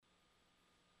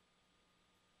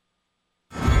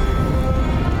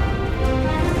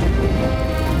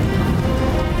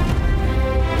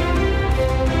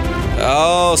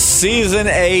Oh, season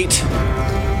 8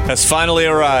 has finally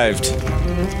arrived.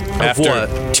 After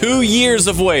what? 2 years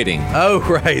of waiting. Oh,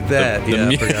 right, that.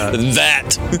 I forgot.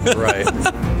 That. Right.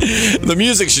 The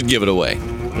music should give it away.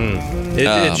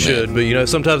 It should, but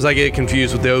sometimes I get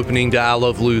confused with the opening to I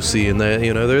Love Lucy, and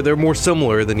they're more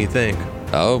similar than you think.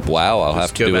 Oh, wow. I'll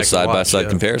have to do a side-by-side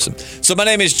comparison. So my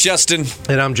name is Justin.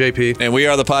 And I'm JP. And we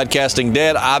are the Podcasting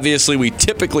Dead. Obviously, we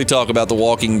typically talk about The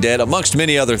Walking Dead. Amongst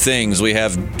many other things, we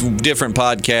have different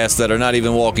podcasts that are not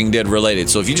even Walking Dead related.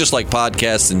 So if you just like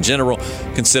podcasts in general,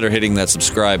 consider hitting that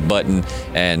subscribe button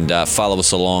and follow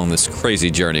us along this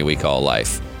crazy journey we call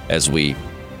life as we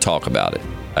talk about it.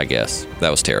 I guess. That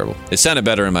was terrible. It sounded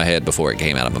better in my head before it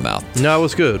came out of my mouth. No, it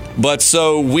was good. But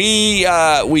so we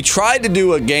tried to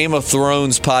do a Game of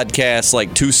Thrones podcast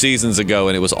like 2 seasons ago,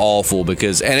 and it was awful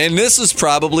because, and this is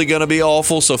probably going to be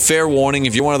awful, so fair warning,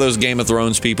 if you're one of those Game of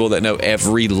Thrones people that know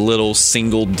every little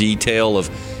single detail of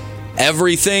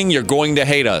everything, you're going to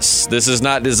hate us. This is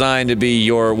not designed to be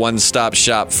your one-stop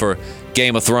shop for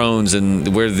Game of Thrones,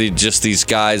 and we're just these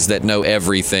guys that know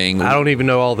everything. I don't even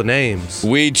know all the names.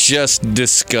 We just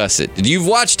discuss it. You've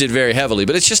watched it very heavily,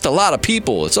 but it's just a lot of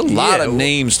people. It's a lot of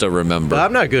names to remember.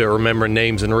 I'm not good at remembering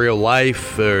names in real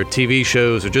life or TV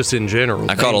shows or just in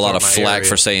general. I caught a lot of flack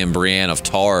for saying Brienne of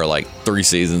Tar like 3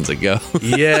 seasons ago.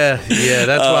 Yeah,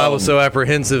 that's why I was so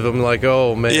apprehensive. I'm like,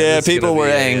 oh, man. Yeah, people were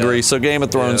angry. So Game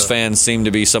of Thrones fans seem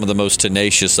to be some of the most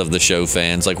tenacious of the show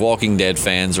fans. Like Walking Dead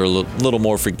fans are a little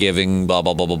more forgiving, blah,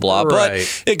 blah, blah, blah, blah. Right.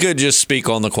 But it could just speak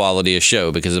on the quality of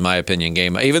show because, in my opinion,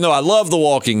 even though I love The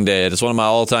Walking Dead, it's one of my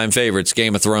all-time favorites,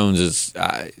 Game of Thrones is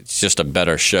it's just a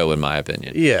better show, in my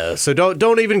opinion. Yeah, so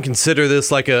don't even consider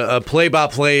this like a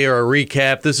play-by-play or a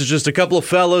recap. This is just a couple of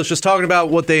fellows just talking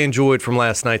about what they enjoyed from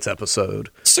last night's episode.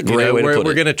 It's a great way to put it.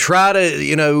 We're going to try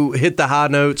to, hit the high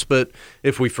notes, but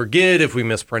if we forget, if we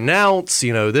mispronounce,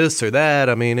 this or that,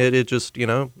 I mean, it just,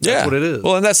 that's what it is.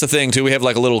 Well, and that's the thing, too. We have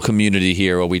like a little community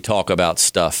here where we talk about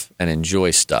stuff and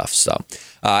enjoy stuff. So,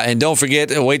 and don't forget,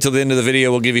 wait till the end of the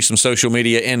video. We'll give you some social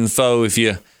media info. If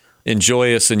you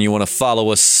enjoy us and you want to follow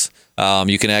us,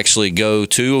 you can actually go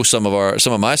to some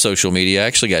of my social media. I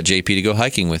actually got JP to go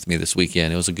hiking with me this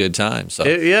weekend. It was a good time. So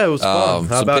it was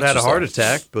fun. I about had a heart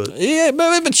attack, but but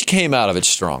you came out of it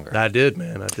stronger. I did,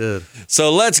 man. I did.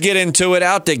 So let's get into it.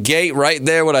 Out the gate, right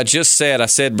there. What I just said. I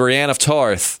said Brienne of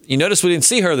Tarth. You notice we didn't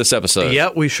see her this episode. Yeah,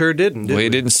 we sure didn't. We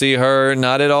didn't see her,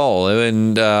 not at all.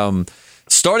 And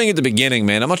starting at the beginning,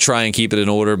 man, I'm going to try and keep it in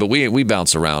order, but we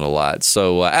bounce around a lot.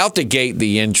 So out the gate,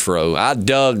 the intro, I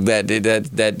dug that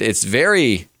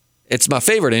it's my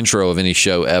favorite intro of any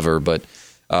show ever, but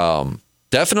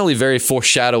definitely very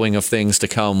foreshadowing of things to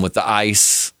come with the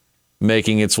ice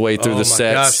making its way through the sets. Oh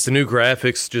my gosh, the new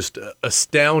graphics, just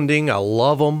astounding. I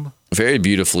love them. Very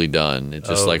beautifully done. It's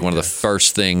just one of the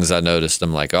first things I noticed.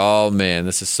 I'm like, oh man,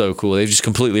 this is so cool. They've just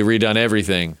completely redone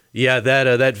everything. Yeah,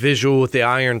 that visual with the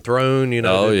Iron Throne,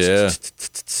 Oh yeah.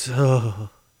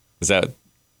 Was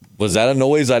that a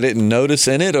noise I didn't notice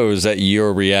in it, or was that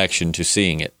your reaction to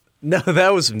seeing it? No,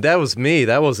 that was me.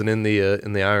 That wasn't in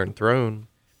the Iron Throne.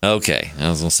 Okay, I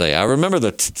was gonna say I remember the.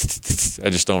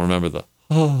 I just don't remember the.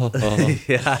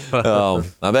 Yeah.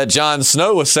 I bet Jon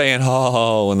Snow was saying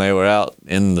when they were out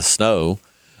in the snow.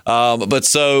 But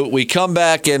so we come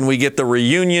back and we get the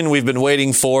reunion we've been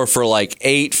waiting for like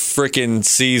 8 freaking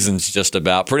seasons, just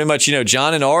about. Pretty much,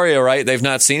 Jon and Arya, right? They've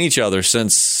not seen each other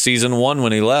since season 1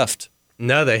 when he left.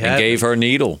 No, they haven't. And gave her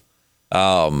needle.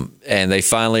 And they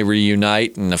finally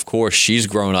reunite, and of course she's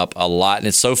grown up a lot. And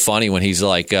it's so funny when he's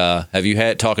like,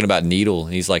 talking about needle,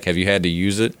 and he's like, have you had to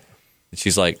use it? And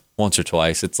she's like, once or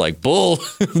twice. It's like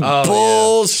bulls.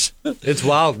 Yeah. It's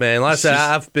wild, man. Like I said,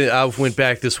 I went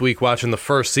back this week watching the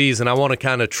first season. I want to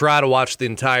kind of try to watch the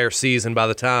entire season by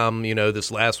the time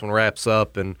this last one wraps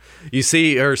up, and you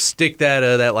see her stick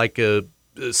that like a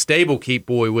stable keep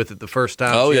boy with it the first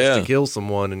time she has to kill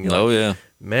someone, and you're like,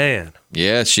 man,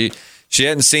 yeah, she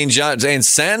hadn't seen Jon, and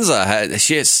Sansa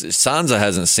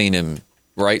hasn't seen him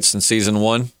right since season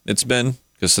 1. It's been.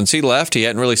 Because since he left, he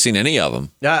hadn't really seen any of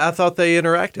them. Yeah, I thought they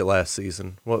interacted last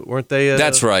season. What, weren't they?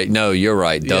 That's right. No, you're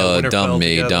right. Dumb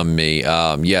me.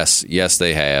 Yes,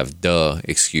 they have.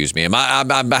 Excuse me.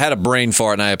 I had a brain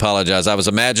fart, and I apologize. I was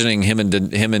imagining him and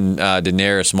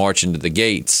Daenerys march into the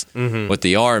gates with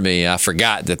the army. I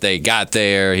forgot that they got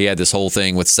there. He had this whole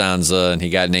thing with Sansa, and he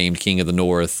got named King of the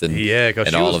North, and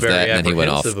all of that. And then he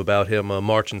went off. About him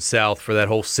marching south for that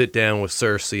whole sit down with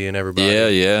Cersei and everybody.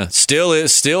 Yeah.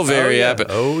 Still very epic.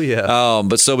 Oh, yeah.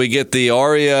 But so we get the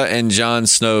Arya and Jon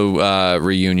Snow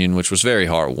reunion, which was very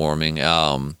heartwarming.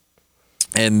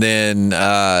 And then,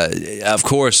 of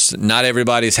course, not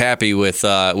everybody's happy with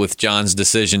Jon's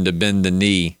decision to bend the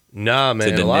knee. Nah,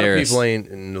 man. A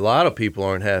lot of people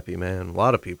aren't happy, man. A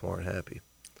lot of people aren't happy.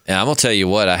 And I'm gonna tell you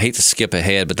what. I hate to skip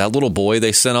ahead, but that little boy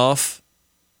they sent off.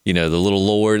 The little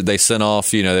lord they sent off,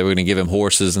 they were going to give him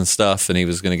horses and stuff, and he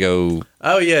was going to go...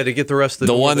 Oh, yeah, to get the rest of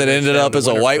the one that ended up as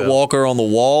a White Walker on the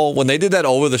wall. When they did that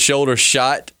over-the-shoulder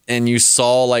shot, and you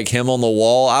saw, like, him on the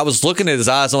wall, I was looking at his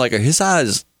eyes, and I'm like, are his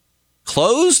eyes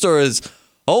closed, or is...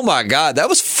 Oh, my God, that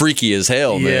was freaky as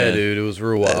hell, man. Yeah, dude, it was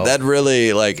real wild. That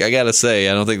really, like, I got to say,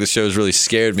 I don't think the show's really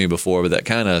scared me before, but that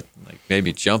kind of made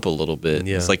me jump a little bit.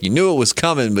 Yeah. It's like you knew it was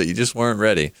coming, but you just weren't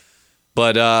ready.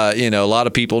 But, a lot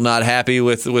of people not happy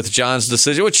with Jon's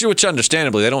decision, which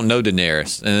understandably, they don't know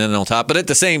Daenerys. And then on top, but at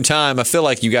the same time, I feel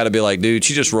like you got to be like, dude,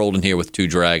 she just rolled in here with 2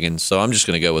 dragons, so I'm just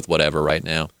going to go with whatever right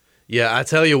now. Yeah, I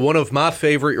tell you, one of my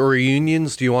favorite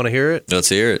reunions, do you want to hear it? Let's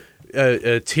hear it.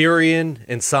 Tyrion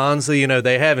and Sansa,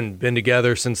 they haven't been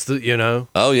together since Oh,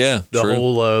 yeah. The true.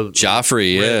 whole...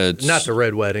 Joffrey, not the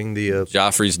Red Wedding, the...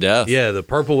 Joffrey's death. Yeah, the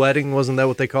Purple Wedding, wasn't that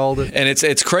what they called it? And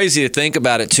it's crazy to think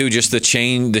about it, too, just the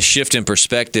shift in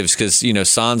perspectives, because,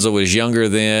 Sansa was younger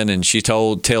then, and she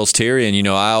tells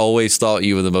Tyrion, I always thought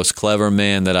you were the most clever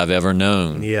man that I've ever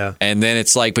known. Yeah. And then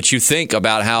it's like, but you think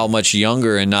about how much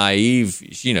younger and naive,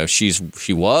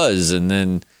 she was, and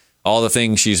then... all the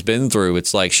things she's been through,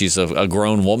 it's like she's a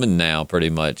grown woman now,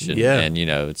 pretty much. And, yeah. And,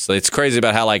 it's crazy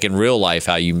about how, like, in real life,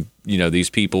 how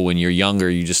these people, when you're younger,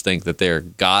 you just think that they're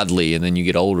godly, and then you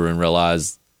get older and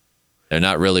realize they're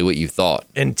not really what you thought.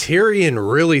 And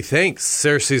Tyrion really thinks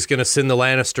Cersei's going to send the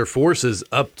Lannister forces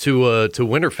up to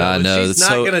Winterfell. I know. She's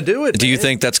not going to do it, Do you man.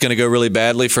 think that's going to go really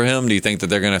badly for him? Do you think that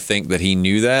they're going to think that he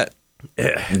knew that?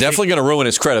 Definitely going to ruin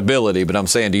his credibility, but I'm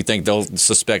saying, do you think they'll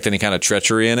suspect any kind of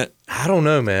treachery in it? I don't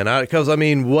know, man. Because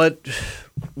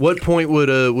what point would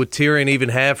Tyrion even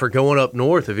have for going up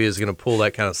north if he was going to pull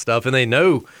that kind of stuff? And they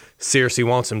know Cersei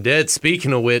wants him dead.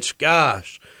 Speaking of which,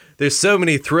 gosh, there's so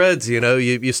many threads.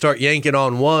 You start yanking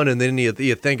on one, and then you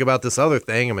think about this other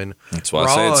thing. I mean, that's why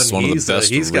I say it's one of the best.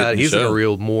 He's in a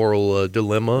real moral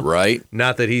dilemma, right?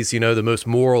 Not that he's the most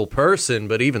moral person,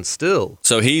 but even still.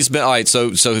 So he's been all right.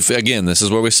 So again, this is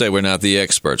where we say we're not the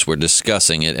experts. We're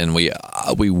discussing it, and we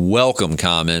welcome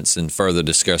comments and further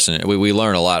discussing it. We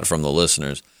learn a lot from the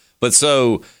listeners. But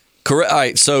so. Correct. All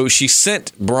right. So she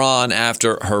sent Bronn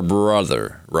after her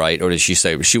brother, right? Or did she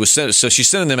say she was sent? So she's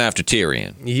sending them after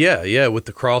Tyrion. Yeah, with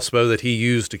the crossbow that he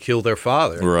used to kill their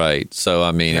father. Right. So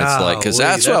I mean, it's like because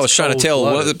that's what I was trying to tell.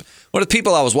 One of the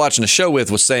people I was watching the show with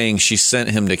was saying she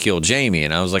sent him to kill Jaime,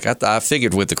 and I was like, I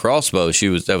figured with the crossbow,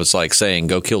 that was like saying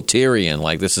go kill Tyrion.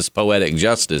 Like this is poetic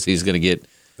justice. He's going to get.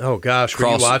 Oh, gosh. Were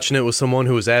you watching it with someone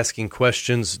who was asking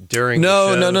questions during the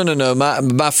show? No.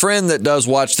 My friend that does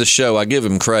watch the show, I give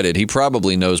him credit. He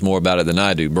probably knows more about it than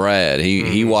I do. Brad,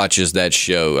 he watches that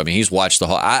show. I mean, he's watched the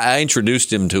whole... I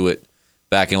introduced him to it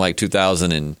back in like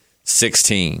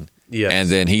 2016. Yes. And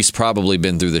then he's probably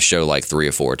been through the show like 3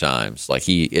 or 4 times. Like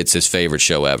it's his favorite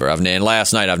show ever. And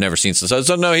last night I've never seen...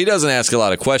 So no, he doesn't ask a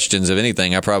lot of questions. If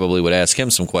anything, I probably would ask him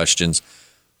some questions.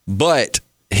 But...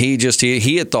 He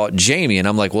had thought Jaime, and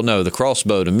I'm like, well, no, the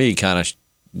crossbow to me kind of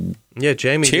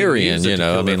Jaime Tyrion,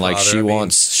 I mean, like she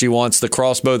wants the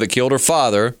crossbow that killed her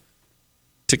father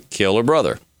to kill her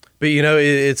brother. But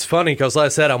it's funny because, like I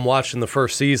said, I'm watching the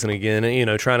first season again,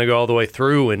 trying to go all the way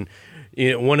through, and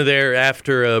one of their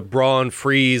after Bronn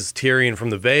frees Tyrion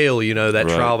from the Vale, that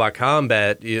right. trial by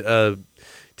combat, Tyrion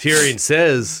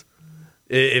says.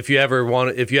 If you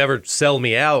ever sell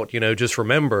me out, just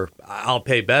remember, I'll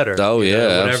pay better. Oh, yeah,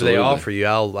 whatever absolutely. they offer you,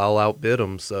 I'll outbid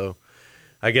them. So,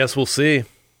 I guess we'll see.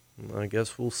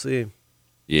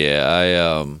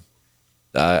 Yeah,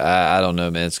 I don't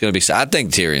know, man. It's gonna be. I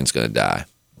think Tyrion's gonna die.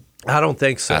 I don't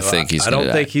think so. I think he's. I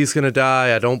don't think he's gonna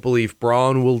die. I don't believe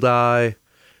Bronn will die.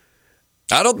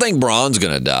 I don't think Bronn's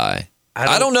gonna die.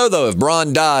 I don't know though. If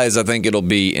Bronn dies, I think it'll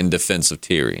be in defense of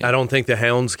Tyrion. I don't think the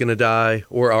Hound's gonna die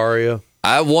or Arya.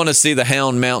 I want to see the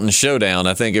Hound Mountain Showdown.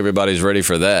 I think everybody's ready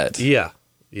for that. Yeah,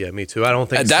 me too. I don't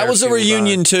think that was a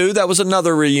reunion too. That was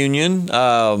another reunion.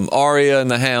 Arya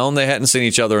and the Hound. They hadn't seen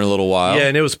each other in a little while. Yeah,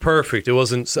 and it was perfect. It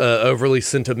wasn't overly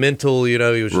sentimental. He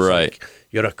was just right. Like,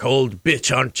 you're a cold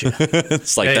bitch, aren't you?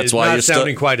 It's like that's why you're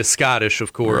sounding quite as Scottish,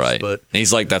 of course. Right. But and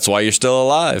he's like, that's why you're still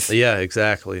alive. Yeah,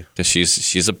 exactly. Because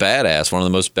she's a badass. One of the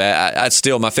most bad. I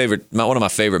still one of my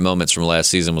favorite moments from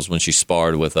last season was when she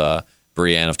sparred with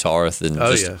Brienne of Tarth and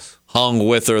hung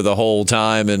with her the whole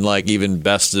time and like even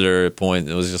bested her at point.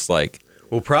 It was just like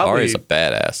Well, probably Arya's a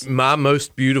badass. My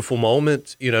most beautiful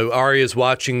moment, Arya's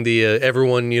watching the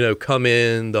everyone, come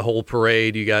in, the whole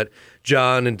parade. You got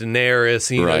Jon and Daenerys,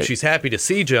 and, Right. she's happy to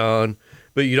see Jon,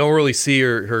 but you don't really see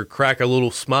her crack a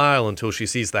little smile until she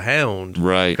sees the Hound.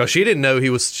 Right. Because she didn't know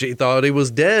she thought he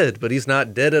was dead, but he's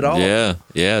not dead at all. Yeah,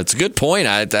 it's a good point.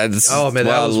 This Oh, man, is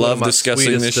why that was I one love of my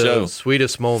discussing this show.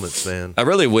 Sweetest moments, man. I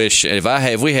really wish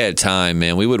if we had time,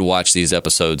 man, we would watch these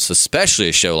episodes, especially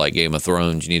a show like Game of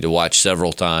Thrones. You need to watch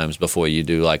several times before you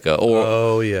do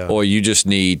or you just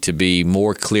need to be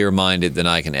more clear-minded than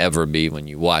I can ever be when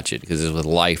you watch it, because with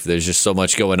life, there's just so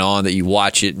much going on that you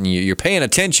watch it and you're paying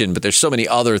attention, but there's so many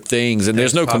other things, and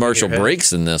there's no commercial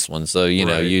breaks in this one, so you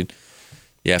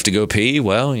have to go pee.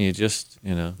 Well, you just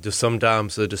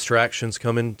sometimes the distractions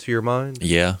come into your mind.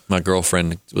 Yeah, my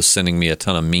girlfriend was sending me a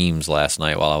ton of memes last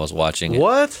night while I was watching it.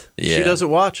 What? Yeah. She doesn't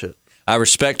watch it. I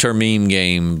respect her meme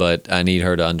game, but I need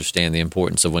her to understand the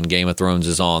importance of when Game of Thrones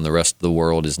is on, the rest of the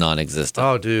world is non-existent.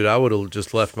 Oh, dude, I would have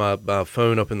just left my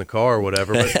phone up in the car or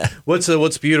whatever. But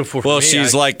what's beautiful for me? Well,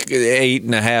 she's like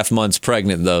 8.5 months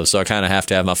pregnant, though, so I kind of have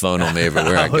to have my phone on me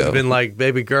everywhere I I would go. have been like,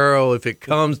 baby girl, if it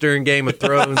comes during Game of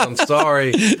Thrones, I'm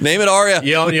sorry. Name it Arya.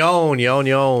 Yon.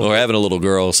 Or having a little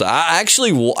girl. So I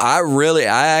actually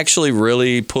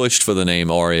really pushed for the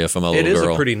name Arya for my little girl. It is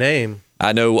a pretty name.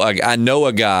 I know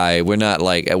a guy. We're not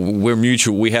we're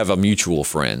mutual. We have a mutual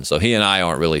friend. So he and I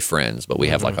aren't really friends, but we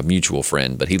have like a mutual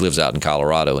friend. But he lives out in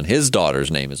Colorado, and his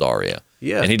daughter's name is Arya.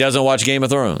 Yeah, and he doesn't watch Game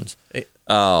of Thrones.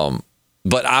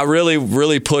 But I really,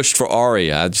 really pushed for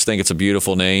Arya. I just think it's a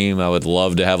beautiful name. I would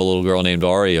love to have a little girl named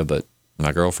Arya, but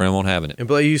my girlfriend won't have it. And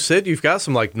but you said you've got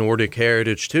some like Nordic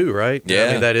heritage too, right? Yeah,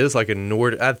 I mean, that is like a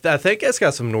Nordic. I think it's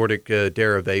got some Nordic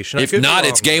derivation. If not,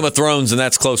 it's Game of Thrones, and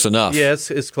that's close enough. Yeah,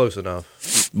 it's close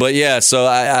enough. But yeah, so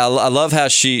I love how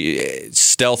she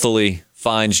stealthily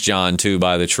finds Jon too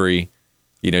by the tree.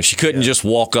 She couldn't just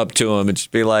walk up to him and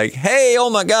just be like, "Hey, oh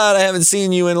my God, I haven't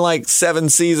seen you in like 7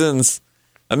 seasons.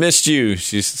 I missed you."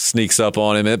 She sneaks up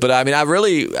on him. But I mean,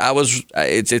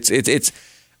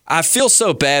 I feel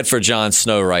so bad for Jon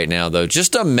Snow right now, though.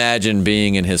 Just imagine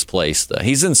being in his place, though.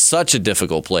 He's in such a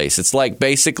difficult place. It's like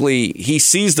basically he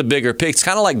sees the bigger picture. It's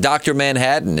kind of like Dr.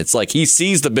 Manhattan. It's like he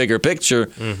sees the bigger picture,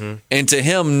 and to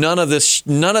him, none of this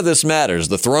matters.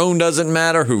 The throne doesn't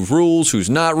matter, who rules, who's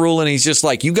not ruling. He's just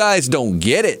like, you guys don't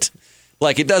get it.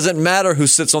 Like, it doesn't matter who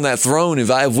sits on that throne.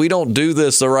 If we don't do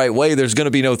this the right way, there's going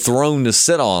to be no throne to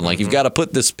sit on. Like, you've got to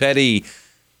put this petty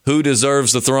who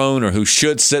deserves the throne or who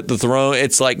should sit the throne.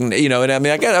 It's like, and I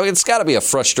mean, it's got to be a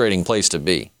frustrating place to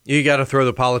be. You got to throw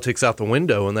the politics out the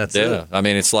window, and that's it. Yeah, I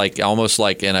mean, it's like almost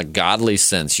like in a godly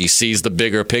sense. He sees the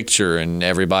bigger picture, and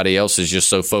everybody else is just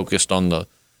so focused on the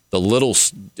little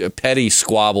petty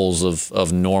squabbles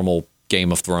of normal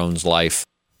Game of Thrones life.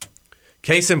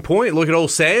 Case in point, look at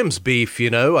old Sam's beef,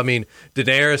 I mean,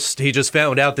 Daenerys, he just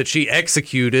found out that she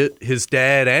executed his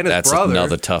dad and his brother. That's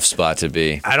another tough spot to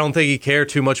be. I don't think he cared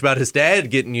too much about his dad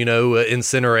getting,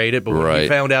 incinerated, but when he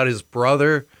found out his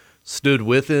brother stood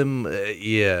with him,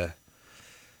 yeah.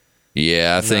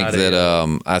 Yeah, I think that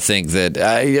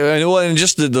and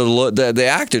just the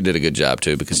actor did a good job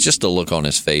too, because just the look on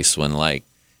his face when like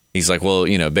he's like, well,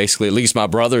 basically at least my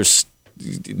brother's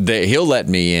he'll let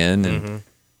me in, and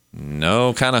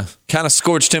no, kind of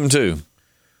scorched him too.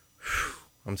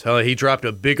 I'm telling you, he dropped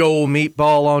a big old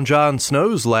meatball on Jon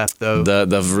Snow's lap, though.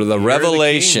 The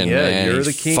revelation, man. You're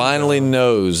the king. Finally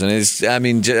knows, and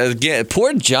again,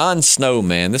 poor Jon Snow,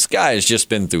 man. This guy has just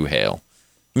been through hell.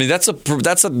 I mean,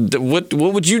 what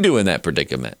would you do in that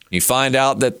predicament? You find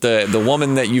out that the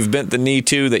woman that you've bent the knee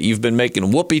to, that you've been making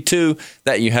whoopee to,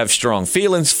 that you have strong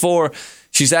feelings for,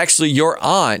 she's actually your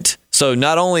aunt. So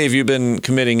not only have you been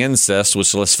committing incest,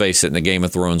 which, let's face it, in the Game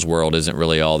of Thrones world isn't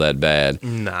really all that bad.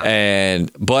 Nah.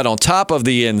 But on top of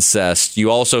the incest,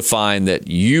 you also find that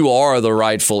you are the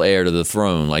rightful heir to the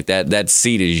throne. Like that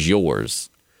seat is yours.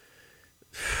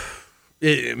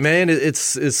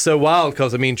 It's so wild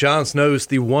because, I mean, Jon Snow's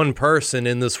the one person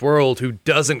in this world who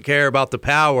doesn't care about the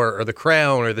power or the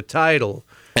crown or the title.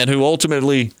 And who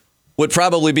ultimately would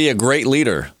probably be a great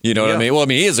leader. You know what I mean? Well, I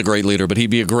mean, he is a great leader, but he'd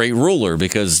be a great ruler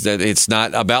because it's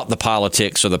not about the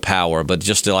politics or the power, but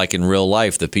just like in real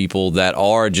life, the people that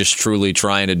are just truly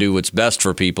trying to do what's best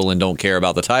for people and don't care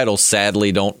about the title,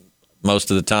 sadly don't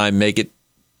most of the time make it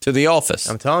to the office.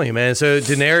 I'm telling you, man. So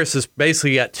Daenerys has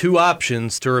basically got two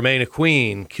options to remain a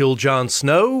queen: kill Jon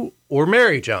Snow or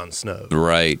marry Jon Snow.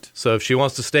 Right. So if she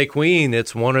wants to stay queen,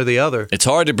 it's one or the other. It's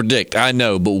hard to predict, I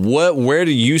know, but where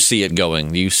do you see it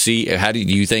going? Do you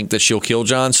think that she'll kill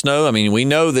Jon Snow? I mean, we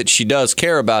know that she does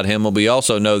care about him, but we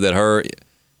also know that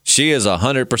She is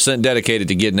 100% dedicated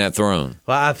to getting that throne.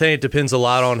 Well, I think it depends a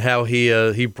lot on how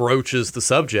he broaches the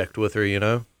subject with her, you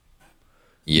know?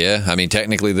 Yeah, I mean,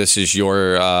 technically this is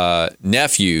your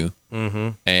nephew,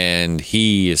 and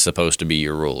he is supposed to be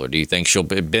your ruler. Do you think she'll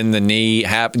bend the knee?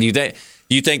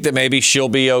 Do you think that maybe she'll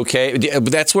be okay?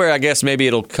 That's where I guess maybe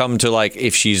it'll come to like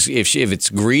if it's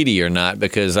greedy or not.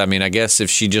 Because I mean, I guess if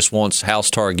she just wants House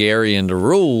Targaryen to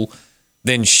rule,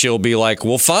 then she'll be like,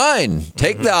 well, fine,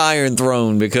 take the Iron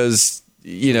Throne because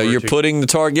you're putting the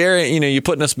Targaryen. You're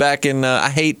putting us back in. I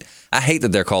hate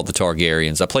that they're called the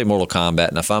Targaryens. I play Mortal Kombat,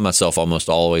 and I find myself almost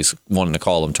always wanting to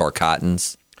call them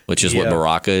Tarkatans, which is what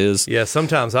Baraka is. Yeah,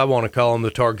 sometimes I want to call them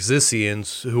the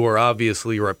Targzissians, who are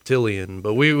obviously reptilian,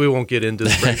 but we won't get into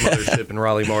the great mothership and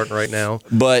Raleigh Martin right now.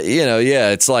 But,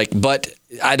 it's like, but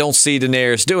I don't see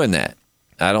Daenerys doing that.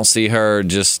 I don't see her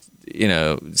just,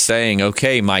 saying,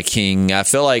 okay, my king. I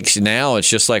feel like now it's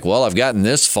just like, well, I've gotten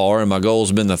this far and my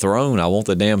goal's been the throne. I want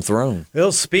the damn throne.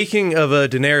 Well, speaking of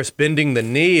Daenerys bending the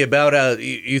knee,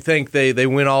 you think they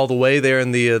went all the way there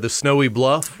in the snowy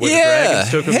bluff where the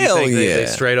dragons took them? Hell you think yeah. they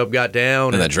straight up got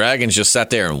down? And the dragons just sat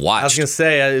there and watched. I was going to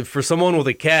say, for someone with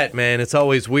a cat, man, it's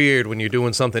always weird when you're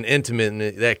doing something intimate and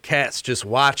that cat's just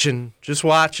watching.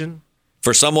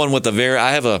 For someone with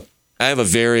I have a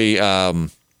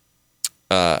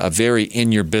very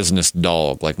in your business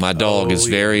dog. Like my dog is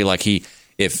very like he's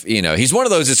one of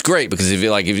those. It's great because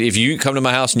if you come to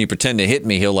my house and you pretend to hit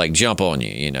me, he'll like jump on you.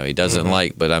 He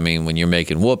doesn't but I mean when you're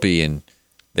making whoopee and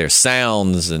there's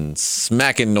sounds and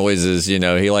smacking noises, he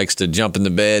likes to jump in the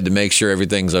bed to make sure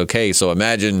everything's okay. So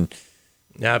imagine.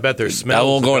 Yeah, I bet there's smells. I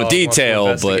won't go into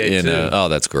detail, but oh,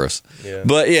 that's gross. Yeah.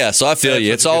 But yeah, so I feel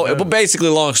you. It's all. But basically,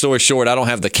 long story short, I don't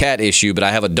have the cat issue, but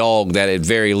I have a dog that at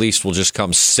very least will just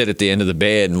come sit at the end of the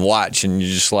bed and watch, and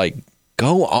you're just like,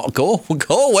 go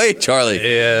away, Charlie.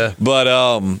 Yeah. But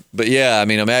yeah, I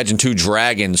mean, imagine two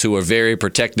dragons who are very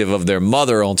protective of their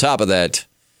mother. On top of that,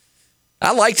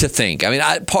 I like to think. I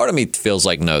mean, part of me feels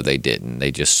like no, they didn't.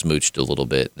 They just smooched a little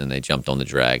bit and they jumped on the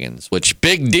dragons. Which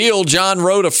big deal? John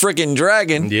rode a freaking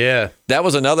dragon. Yeah, that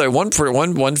was another one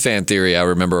fan theory I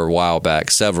remember a while back,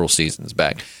 several seasons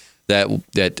back,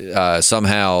 that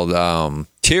somehow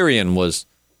Tyrion was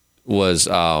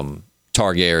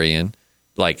Targaryen.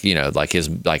 Like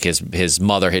his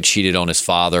mother had cheated on his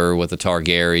father with a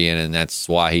Targaryen, and that's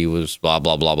why he was blah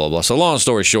blah blah blah blah. So long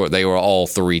story short, they were all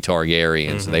three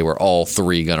Targaryens. They were all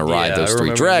three going to ride those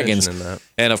three dragons,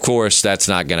 and of course that's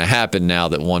not going to happen now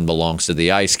that one belongs to the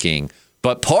Ice King.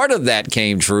 But part of that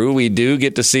came true. We do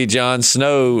get to see Jon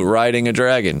Snow riding a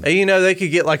dragon. Hey, they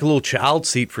could get like a little child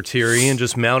seat for Tyrion,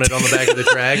 just mount it on the back of the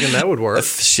dragon. That would work.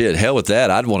 Shit, hell with that.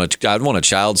 I'd want a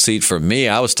child seat for me.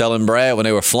 I was telling Brad when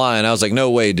they were flying, I was like, no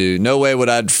way, dude. No way would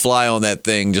I fly on that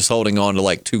thing just holding on to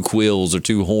like two quills or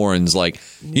two horns. Like,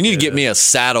 you need to get me a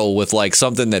saddle with like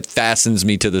something that fastens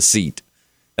me to the seat.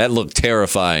 That looked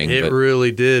terrifying. It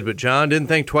really did, but John didn't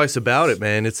think twice about it,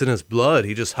 man. It's in his blood.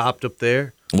 He just hopped up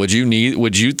there. Would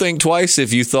you think twice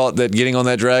if you thought that getting on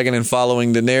that dragon and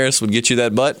following Daenerys would get you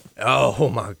that butt? Oh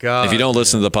my God! If you don't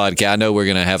listen to the podcast, I know we're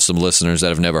going to have some listeners that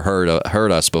have never heard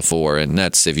us before, and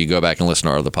that's if you go back and listen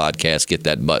to our other podcast, get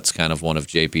that butt's kind of one of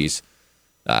JP's.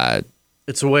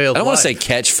 It's a way of I don't life. want to say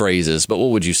catchphrases, but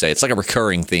what would you say? It's like a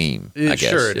recurring theme, I guess.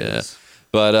 Sure it is.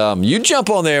 But you'd jump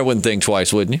on there and wouldn't think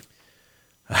twice, wouldn't you?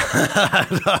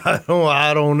 I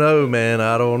don't know, man.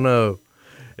 I don't know.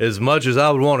 As much as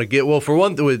I would want to get, well, for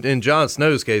one, in Jon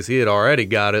Snow's case, he had already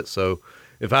got it. So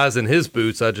if I was in his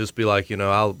boots, I'd just be like,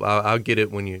 I'll get it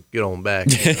when you get on back.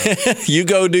 You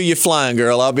go do your flying,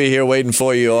 girl. I'll be here waiting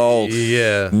for you all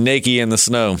naked in the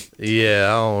snow. Yeah,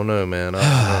 I don't know, man. I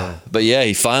don't know. But yeah,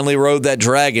 he finally rode that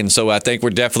dragon. So I think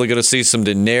we're definitely going to see some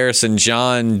Daenerys and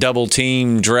Jon double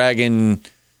team dragon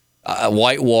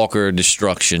White Walker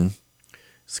destruction.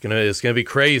 It's gonna be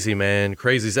crazy, man.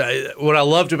 Crazy. What I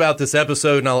loved about this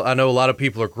episode, and I know a lot of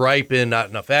people are griping, not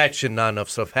enough action, not enough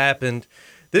stuff happened.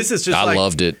 This is just I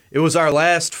loved it. It was our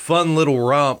last fun little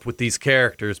romp with these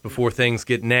characters before things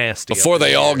get nasty. Before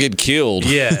they all get killed.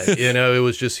 Yeah, it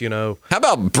was just, How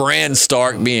about Bran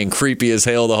Stark being creepy as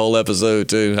hell the whole episode,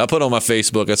 too? I put on my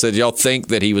Facebook, I said, y'all think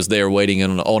that he was there waiting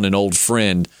on an old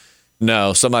friend.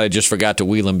 No, somebody just forgot to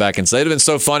wheel him back and say, it'd have been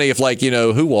so funny if,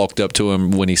 who walked up to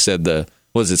him when he said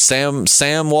was it Sam?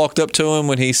 Sam walked up to him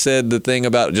when he said the thing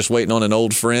about just waiting on an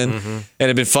old friend. Mm-hmm. And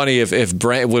it'd been funny if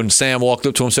when Sam walked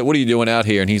up to him and said, "What are you doing out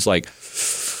here?" And he's like,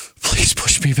 "Please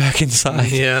push me back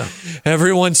inside." Yeah.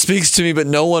 Everyone speaks to me, but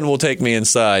no one will take me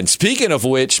inside. Speaking of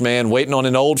which, man, waiting on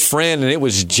an old friend, and it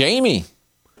was Jamie.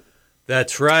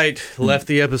 That's right. Left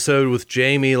the episode with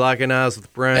Jamie locking eyes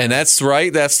with Bran. And that's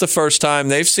right. That's the first time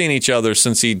they've seen each other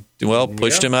since he,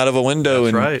 pushed him out of a window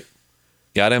and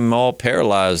got him all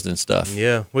paralyzed and stuff.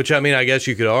 Yeah, which, I mean, I guess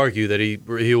you could argue that he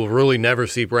will really never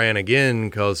see Bran again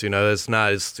because, it's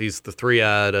not he's the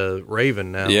three-eyed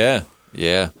raven now.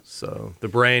 Yeah. So the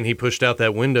Bran he pushed out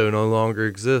that window no longer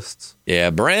exists. Yeah,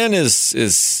 Bran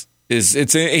he's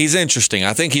interesting.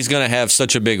 I think he's going to have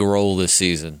such a big role this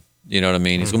season. You know what I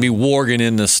mean? He's going to be warging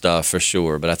in this stuff for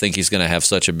sure, but I think he's going to have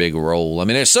such a big role. I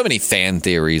mean, there's so many fan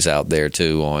theories out there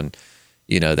too on,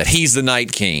 that he's the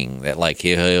Night King, that like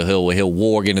he'll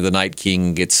warg into the Night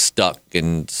King, get stuck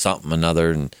in something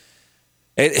another. And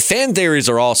fan theories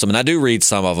are awesome, and I do read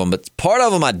some of them, but part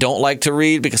of them I don't like to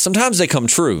read because sometimes they come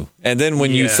true. And then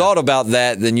when you thought about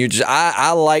that, then you just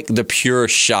I like the pure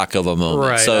shock of a moment.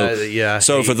 Right.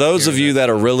 So for those of you that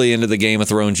are really into the Game of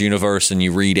Thrones universe and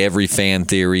you read every fan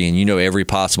theory and you know every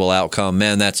possible outcome,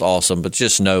 man, that's awesome. But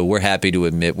just know we're happy to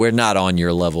admit we're not on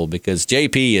your level because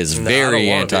JP is very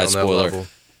anti-spoiler.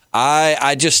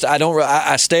 I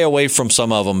stay away from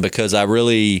some of them because I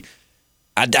really.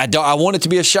 I want it to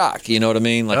be a shock. You know what I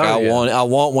mean? Like I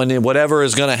want when whatever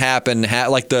is going to happen.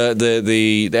 Like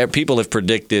the people have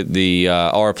predicted the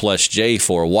R+J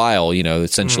for a while.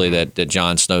 Essentially that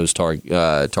Jon Snow's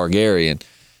Targaryen,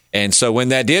 and so when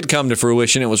that did come to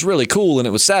fruition, it was really cool and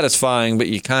it was satisfying. But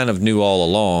you kind of knew all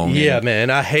along. Yeah, man,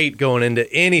 I hate going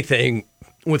into anything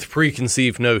with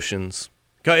preconceived notions.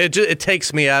 It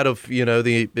takes me out of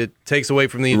it takes away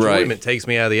from the enjoyment. Right. Takes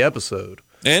me out of the episode.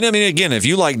 And, I mean, again, if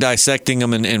you like dissecting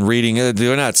them and reading,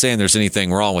 they're not saying there's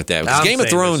anything wrong with that. Because Game of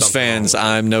Thrones fans,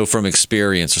 I know from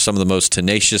experience, are some of the most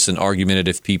tenacious and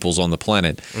argumentative peoples on the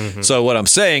planet. Mm-hmm. So what I'm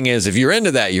saying is, if you're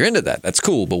into that, you're into that. That's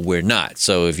cool, but we're not.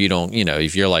 So if you don't,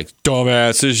 if you're like,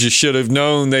 dumbasses, you should have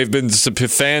known they've been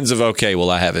fans of, okay, well,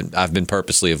 I haven't. I've been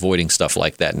purposely avoiding stuff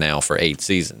like that now for 8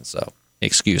 seasons, so.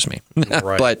 Excuse me.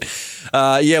 Right. But,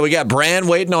 we got Bran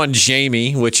waiting on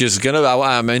Jamie, which is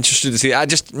I'm interested to see.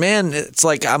 It's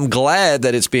like I'm glad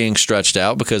that it's being stretched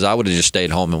out because I would have just stayed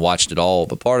home and watched it all.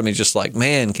 But part of me is just like,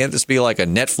 man, can't this be like a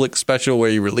Netflix special where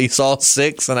you release all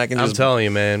 6 and I can just... I'm telling you,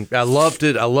 man. I loved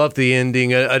it. I loved the ending.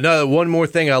 One more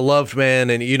thing I loved, man,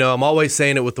 and, I'm always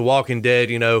saying it with The Walking Dead,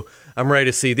 I'm ready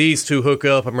to see these two hook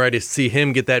up. I'm ready to see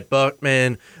him get that buck,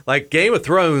 man. Like Game of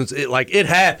Thrones, it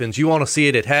happens. You want to see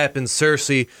it. It happens.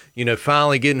 Cersei,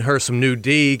 finally getting her some new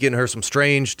D, getting her some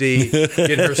strange D,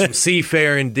 getting her some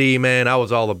seafaring D, man. I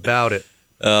was all about it.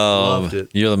 Loved it.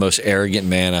 You're the most arrogant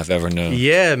man I've ever known.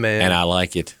 Yeah, man. And I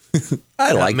like it.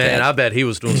 I like man, that. I bet he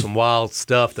was doing some wild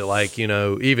stuff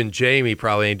that, even Jamie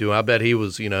probably ain't doing. I bet he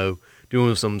was,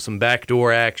 doing some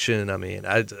backdoor action. I mean,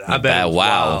 I bet it was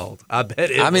wild. I bet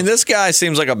it was. This guy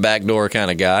seems like a backdoor kind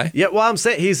of guy. Yeah, well, I'm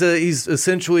saying he's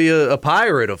essentially a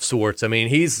pirate of sorts. I mean,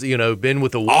 he's been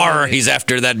with the war. He's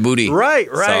after that booty. Right.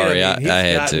 Sorry, I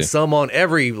had to. Some on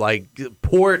every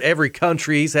port, every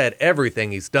country. He's had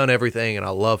everything. He's done everything, and I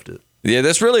loved it. Yeah,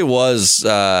 this really was.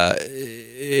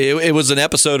 It was an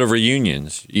episode of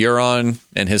reunions. Euron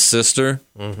and his sister.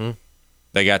 Mm-hmm.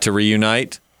 They got to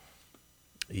reunite.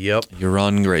 Yep.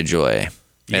 Euron Greyjoy.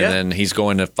 And then he's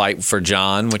going to fight for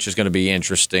Jon, which is going to be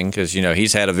interesting because,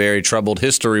 he's had a very troubled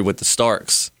history with the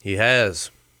Starks. He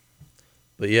has.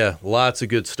 But, yeah, lots of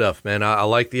good stuff, man. I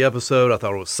liked the episode. I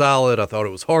thought it was solid. I thought it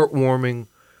was heartwarming.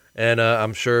 And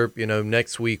I'm sure,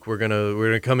 next week we're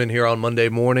gonna come in here on Monday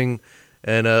morning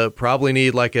and probably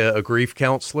need like a grief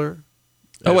counselor.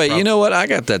 Oh, wait, you know what? I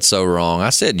got that so wrong. I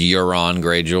said Euron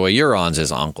Greyjoy. Euron's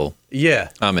his uncle.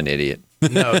 Yeah. I'm an idiot.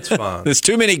 No, it's fine. There's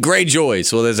too many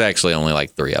Greyjoys. Well, there's actually only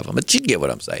like 3 of them, but you get what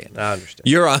I'm saying. I understand.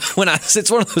 Euron, it's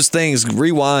one of those things,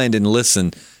 rewind and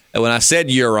listen. And when I said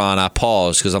Euron, I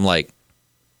paused because I'm like,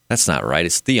 that's not right.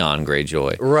 It's Theon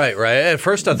Greyjoy. Right. At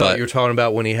first, I thought you were talking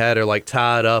about when he had her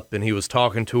tied up and he was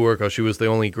talking to her because she was the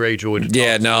only Greyjoy to talk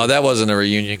to. That wasn't a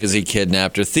reunion because he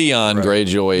kidnapped her. Theon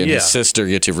Greyjoy and his sister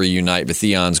get to reunite, but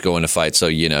Theon's going to fight. So,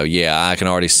 I can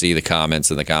already see the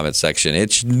comments in the comment section.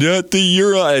 It's not the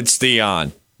Euron. It's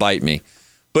Theon. Bite me.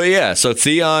 But, so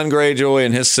Theon Greyjoy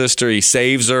and his sister, he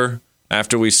saves her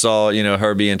after we saw,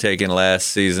 her being taken last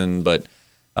season, but...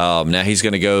 now he's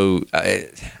going to go.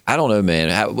 I don't know, man.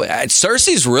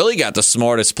 Cersei's really got the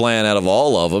smartest plan out of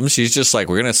all of them. She's just like,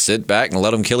 we're going to sit back and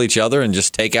let them kill each other and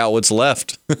just take out what's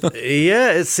left.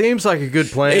 Yeah, it seems like a good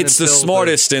plan. It's the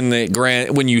smartest in the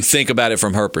grand when you think about it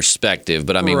from her perspective.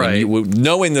 But I mean,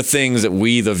 knowing the things that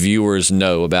we, the viewers,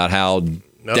 know about how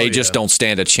they just don't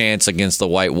stand a chance against the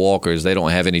White Walkers. They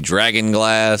don't have any dragon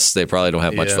glass. They probably don't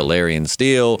have much Valyrian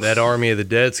steel. That army of the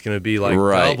dead's going to be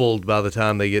doubled by the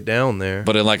time they get down there.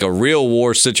 But in like a real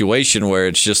war situation where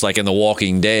it's just like in The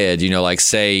Walking Dead, like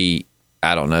say,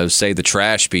 I don't know, say the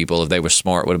trash people, if they were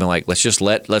smart, would have been like, let's just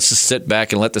sit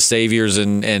back and let the Saviors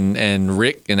and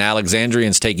Rick and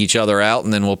Alexandrians take each other out,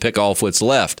 and then we'll pick off what's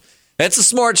left. That's a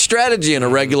smart strategy in a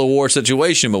regular war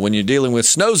situation, but when you're dealing with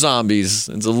snow zombies,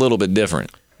 it's a little bit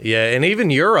different. Yeah, and even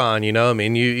Euron,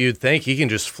 you'd think he can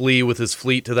just flee with his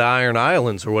fleet to the Iron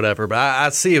Islands or whatever, but I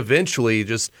see eventually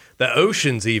just the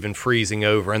oceans even freezing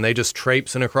over, and they just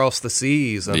traipsing across the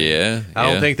seas. I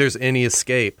don't think there's any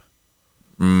escape.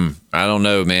 I don't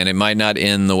know, man. It might not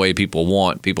end the way people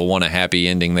want. People want a happy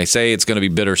ending. They say it's going to be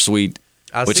bittersweet,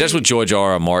 that's what George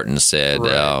R. R. Martin said.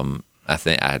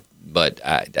 Right. But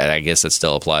I guess it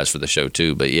still applies for the show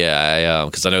too. But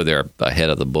because I know they're ahead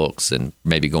of the books and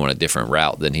maybe going a different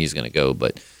route than he's going to go.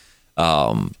 But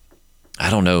I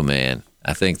don't know, man.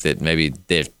 I think that maybe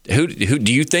who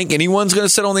do you think anyone's going to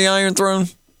sit on the Iron Throne?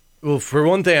 Well, for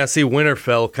one thing, I see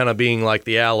Winterfell kind of being like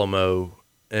the Alamo,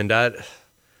 and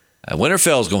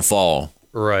Winterfell's going to fall.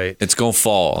 Right. It's going to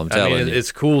fall, I'm telling you.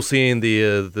 It's cool seeing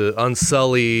the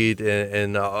Unsullied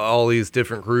and all these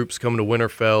different groups come to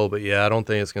Winterfell, but I don't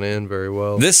think it's going to end very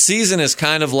well. This season is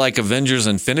kind of like Avengers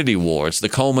Infinity War. It's the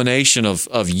culmination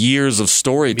of years of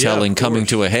storytelling coming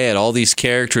to a head. All these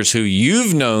characters who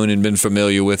you've known and been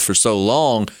familiar with for so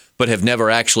long, but have never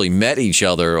actually met each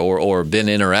other or been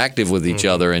interactive with each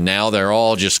other, and now they're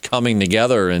all just coming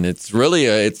together, and it's really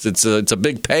it's a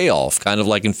big payoff, kind of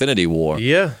like Infinity War.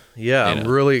 Yeah, I'm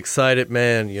really excited,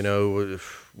 man.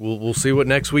 We'll see what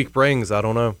next week brings. I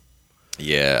don't know.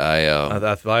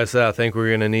 Yeah, I said I think we're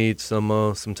going to need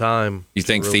some time. You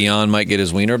think Theon might get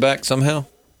his wiener back somehow?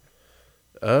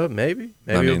 Maybe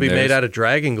it'll be made out of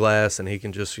dragon glass, and he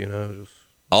can just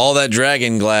all that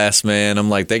dragon glass, man. I'm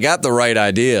like, they got the right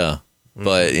idea,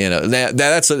 but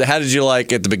that's how did you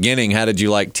like at the beginning? How did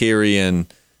you like Tyrion?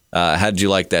 How did you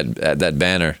like that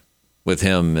banner with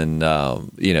him and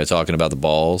talking about the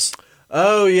balls?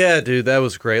 Oh yeah, dude, that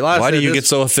was great. Why do you get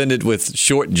so offended with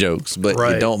short jokes, but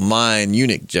you don't mind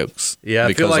eunuch jokes? Yeah,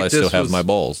 because I feel like I still have my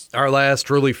balls. Our last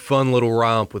really fun little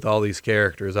romp with all these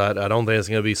characters. I don't think it's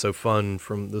going to be so fun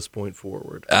from this point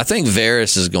forward. I think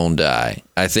Varys is going to die.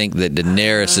 I think that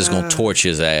Daenerys is going to torch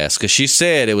his ass because she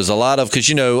said it was a lot of because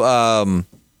he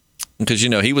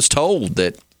was told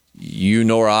that you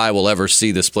nor I will ever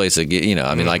see this place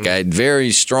again. Like I had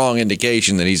very strong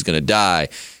indication that he's going to die.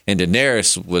 And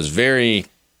Daenerys was very,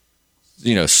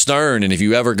 stern. And if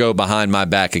you ever go behind my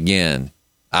back again,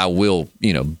 I will,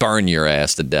 burn your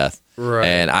ass to death. Right.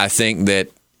 And I think that,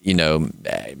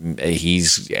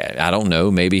 I don't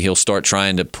know, maybe he'll start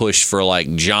trying to push for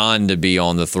like Jon to be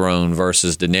on the throne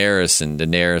versus Daenerys. And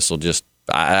Daenerys will just,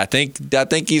 I think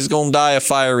he's going to die a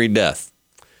fiery death.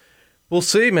 We'll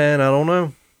see, man. I don't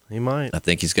know. He might. I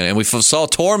think he's going to. And we saw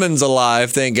Tormund's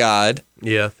alive, thank God.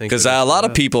 Yeah, because a lot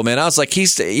of people, man, I was like,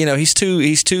 he's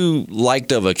too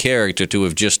liked of a character to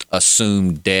have just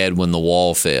assumed dead when the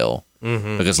wall fell.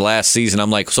 Mm-hmm. Because last season,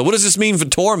 I'm like, so what does this mean for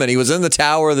Tormund? He was in the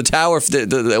tower on the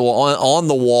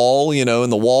wall,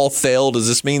 and the wall fell. Does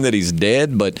this mean that he's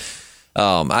dead? But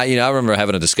I remember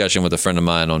having a discussion with a friend of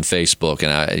mine on Facebook,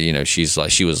 and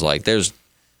she was like,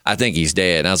 I think he's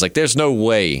dead. And I was like, there's no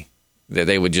way that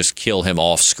they would just kill him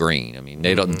off screen. I mean,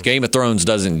 they don't. Game of Thrones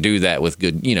doesn't do that with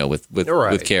good,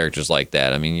 with characters like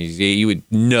that. I mean, you would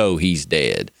know he's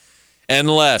dead,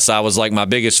 unless I was like, my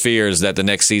biggest fear is that the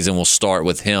next season will start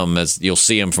with him as you'll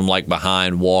see him from like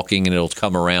behind walking, and it'll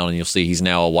come around and you'll see he's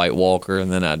now a White Walker,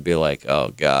 and then I'd be like,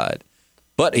 oh God,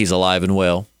 but he's alive and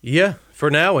well. Yeah,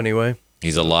 for now anyway.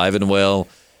 He's alive and well.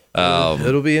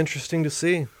 It'll be interesting to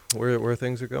see where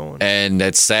things are going. And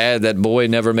it's sad that boy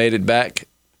never made it back.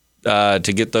 To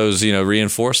get those,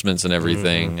 reinforcements and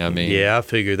everything. I mean, yeah, I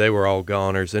figured they were all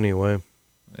goners anyway.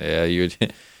 Yeah,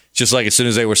 just like as soon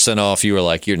as they were sent off, you were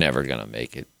like, you're never gonna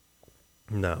make it.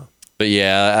 No. But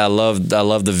yeah, I love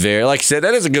the very, like I said,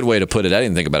 that is a good way to put it. I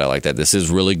didn't think about it like that. This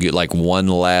is really good, like one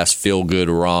last feel good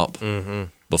romp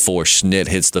before Schnit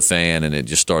hits the fan and it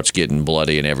just starts getting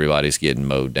bloody and everybody's getting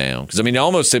mowed down. Because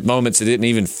almost at moments it didn't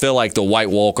even feel like the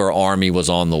White Walker army was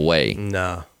on the way.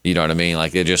 No. You know what I mean?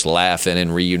 Like they're just laughing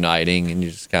and reuniting, and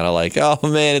you're just kind of like, oh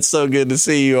man, it's so good to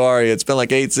see you, Arya. It's been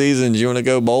like 8 seasons. You want to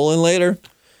go bowling later?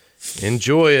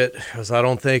 Enjoy it, because I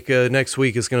don't think next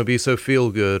week is going to be so feel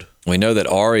good. We know that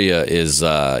Arya is,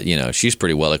 she's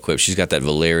pretty well equipped. She's got that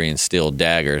Valyrian steel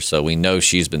dagger, so we know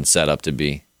she's been set up to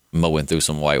be mowing through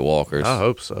some White Walkers. I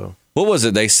hope so. What was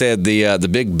it? They said the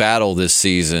big battle this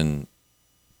season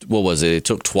what was it? It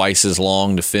took twice as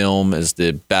long to film as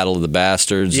the Battle of the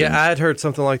Bastards. Yeah, I had heard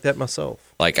something like that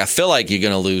myself. Like, I feel like you're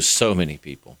going to lose so many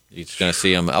people. You're just going to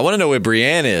see them. I want to know where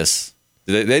Brienne is.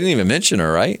 They didn't even mention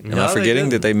her, right? Am I forgetting?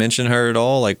 Did they mention her at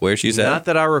all? Like, where she's at? Not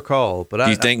that I recall. But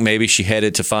do you think maybe she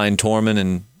headed to find Tormund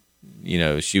and,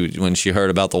 when she heard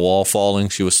about the wall falling,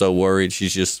 she was so worried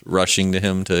she's just rushing to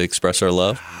him to express her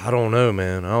love? I don't know,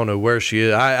 man. I don't know where she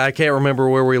is. I can't remember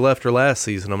where we left her last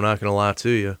season. I'm not going to lie to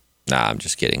you. Nah, I'm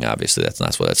just kidding. Obviously, that's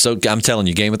not what that's. So I'm telling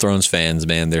you, Game of Thrones fans,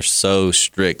 man, they're so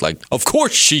strict. Like, of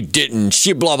course she didn't.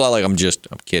 She blah blah. Like, I'm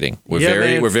kidding.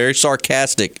 We're very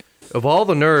sarcastic. Of all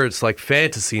the nerds, like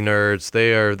fantasy nerds,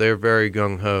 they're very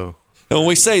gung ho. And when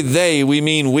we say they, we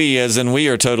mean we, as in we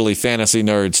are totally fantasy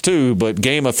nerds too. But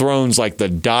Game of Thrones, like the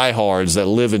diehards that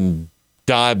live and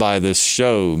die by this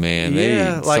show, man,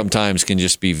 they sometimes can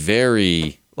just be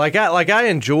very. I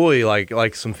enjoy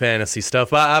like some fantasy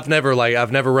stuff. I've never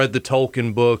read the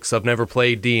Tolkien books. I've never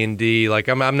played D&D. Like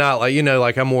I'm not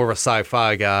like I'm more of a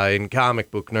sci-fi guy and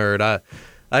comic book nerd.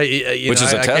 Which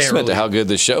is a testament to how good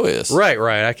this show is. Right.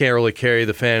 I can't really carry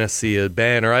the fantasy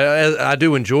banner. I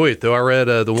do enjoy it though. I read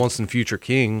the Once and Future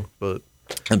King, but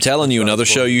I'm telling you, another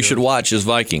show you should watch is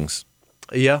Vikings.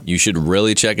 Yeah, you should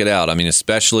really check it out. I mean,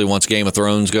 especially once Game of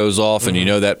Thrones goes off, and you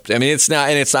know that. I mean, it's not,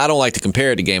 and it's. I don't like to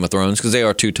compare it to Game of Thrones because they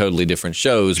are two totally different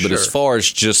shows. But as far as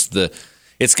just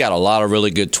it's got a lot of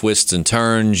really good twists and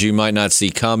turns you might not see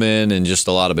coming, and just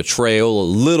a lot of betrayal, a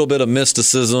little bit of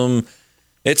mysticism.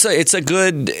 It's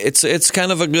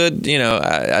kind of a good,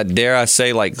 I dare I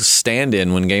say, like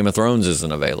stand-in when Game of Thrones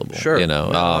isn't available. Sure,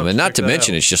 and not to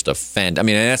mention it's just a fan. I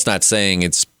mean, and that's not saying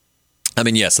it's. I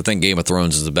mean, yes, I think Game of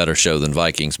Thrones is a better show than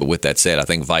Vikings, but with that said, I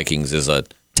think Vikings is a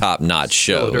top-notch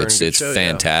show. It's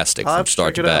fantastic from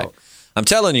start to back. I'm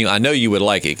telling you, I know you would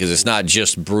like it because it's not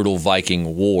just brutal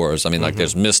Viking wars. I mean, like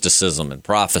there's mysticism and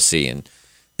prophecy, and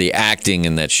the acting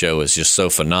in that show is just so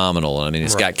phenomenal. I mean,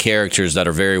 it's got characters that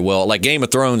are very well. Like Game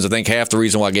of Thrones, I think half the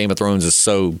reason why Game of Thrones is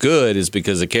so good is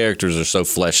because the characters are so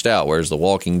fleshed out, whereas The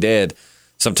Walking Dead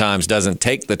sometimes doesn't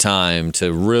take the time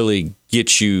to really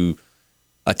get you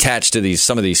attached to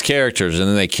some of these characters, and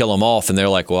then they kill them off, and they're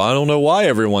like, well, I don't know why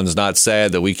everyone's not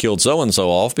sad that we killed so-and-so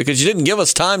off, because you didn't give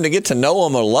us time to get to know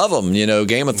them or love them.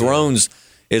 Game of Thrones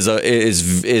is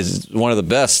one of the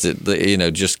best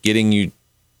at just getting you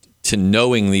to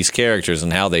knowing these characters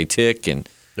and how they tick and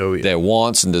their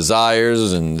wants and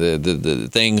desires and the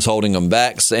things holding them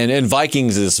back. And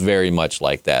Vikings is very much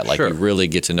like that. Like you really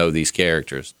get to know these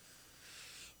characters.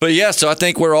 But yeah, so I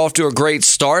think we're off to a great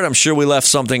start. I'm sure we left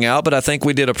something out, but I think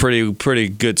we did a pretty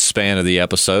good span of the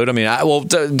episode. I mean,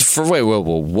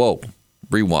 whoa,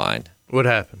 rewind. What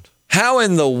happened? How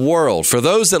in the world, for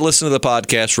those that listen to the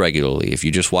podcast regularly, if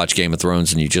you just watch Game of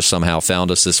Thrones and you just somehow found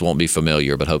us, this won't be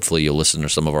familiar, but hopefully you'll listen to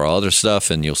some of our other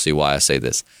stuff and you'll see why I say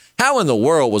this. How in the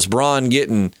world was Bronn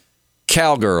getting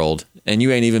cowgirled and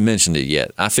you ain't even mentioned it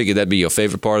yet? I figured that'd be your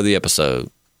favorite part of the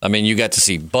episode. I mean, you got to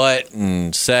see butt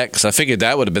and sex. I figured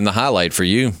that would have been the highlight for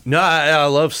you. No, I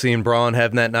love seeing Bronn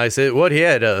having that nice. He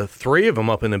had 3 of them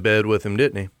up in the bed with him,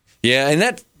 didn't he? Yeah, and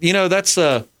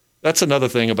that's another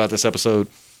thing about this episode.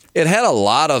 It had a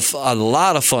lot of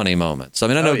funny moments. I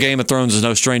mean, I know Game of Thrones is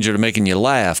no stranger to making you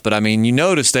laugh, but I mean, you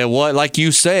notice that like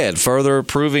you said, further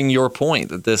proving your point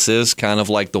that this is kind of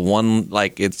like the one,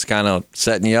 like it's kind of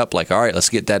setting you up. Like, all right, let's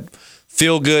get that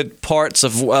feel-good parts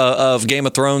of Game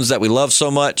of Thrones that we love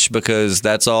so much, because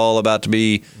that's all about to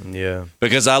be. Yeah.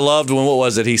 Because I loved when, what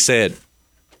was it he said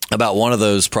about one of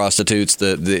those prostitutes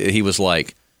that he was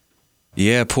like,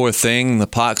 yeah, poor thing, the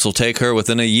pox will take her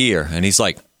within a year. And he's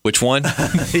like, which one?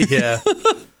 Yeah.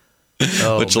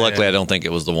 Which luckily I don't think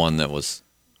it was the one that was.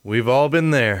 We've all been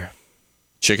there.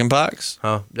 Chicken pox?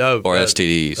 Huh? No. Or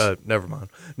STDs? Never mind.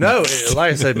 No,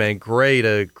 like I said, man, great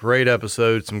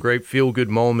episode. Some great feel-good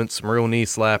moments, some real knee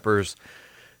slappers.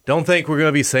 Don't think we're going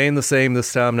to be saying the same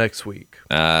this time next week.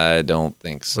 I don't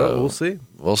think so. But we'll see.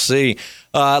 We'll see.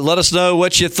 Let us know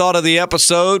what you thought of the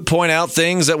episode. Point out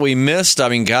things that we missed. I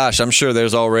mean, gosh, I'm sure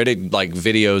there's already like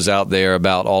videos out there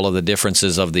about all of the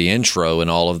differences of the intro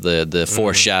and all of the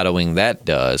foreshadowing that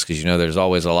does, because there's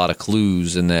always a lot of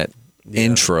clues in that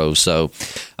intro. So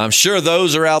I'm sure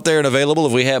those are out there and available.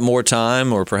 If we had more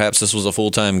time, or perhaps this was a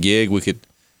full-time gig, we could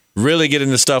really get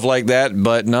into stuff like that.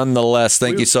 But nonetheless,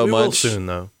 thank you so much. Will soon,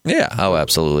 though. Yeah,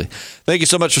 absolutely. Thank you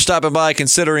so much for stopping by,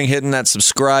 considering hitting that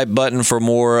subscribe button for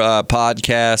more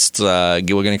podcasts.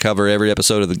 We're going to cover every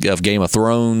episode of Game of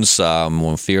Thrones.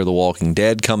 When Fear the Walking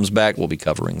Dead comes back, we'll be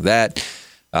covering that.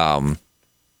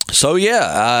 So,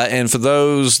 and for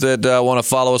those that want to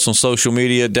follow us on social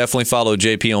media, definitely follow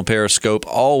JP on Periscope.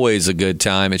 Always a good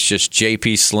time. It's just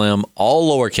JP Slim,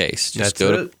 all lowercase. Just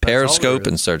go to Periscope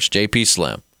and search JP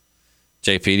Slim.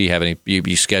 JP, do you have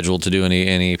you scheduled to do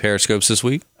any Periscopes this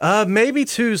week? Maybe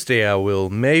Tuesday I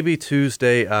will.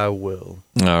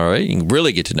 All right. You can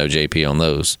really get to know JP on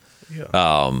those.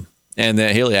 Yeah. And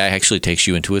then he actually takes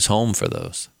you into his home for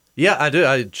those. Yeah, I do.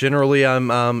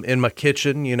 I'm in my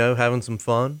kitchen, having some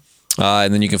fun.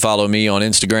 And then you can follow me on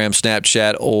Instagram,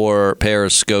 Snapchat, or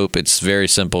Periscope. It's very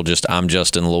simple. Just I'm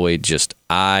Justin Lloyd. Just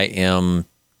I am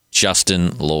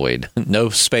Justin Lloyd. No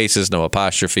spaces, no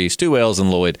apostrophes, 2 L's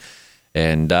in Lloyd.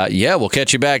 And, we'll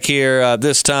catch you back here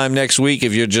this time next week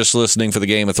if you're just listening for the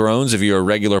Game of Thrones, if you're a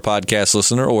regular podcast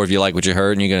listener, or if you like what you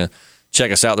heard and you're going to check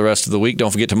us out the rest of the week.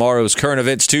 Don't forget tomorrow's Current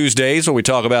Events Tuesdays, where we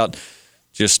talk about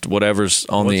just whatever's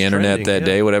on the internet that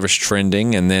day, whatever's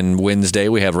trending. And then Wednesday,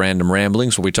 we have Random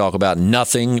Ramblings, where we talk about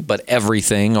nothing but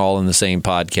everything, all in the same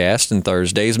podcast. And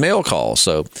Thursday's Mail Call.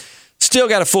 So still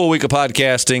got a full week of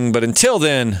podcasting. But until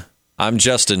then, I'm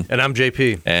Justin. And I'm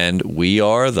JP. And we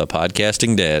are the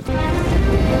Podcasting Dead.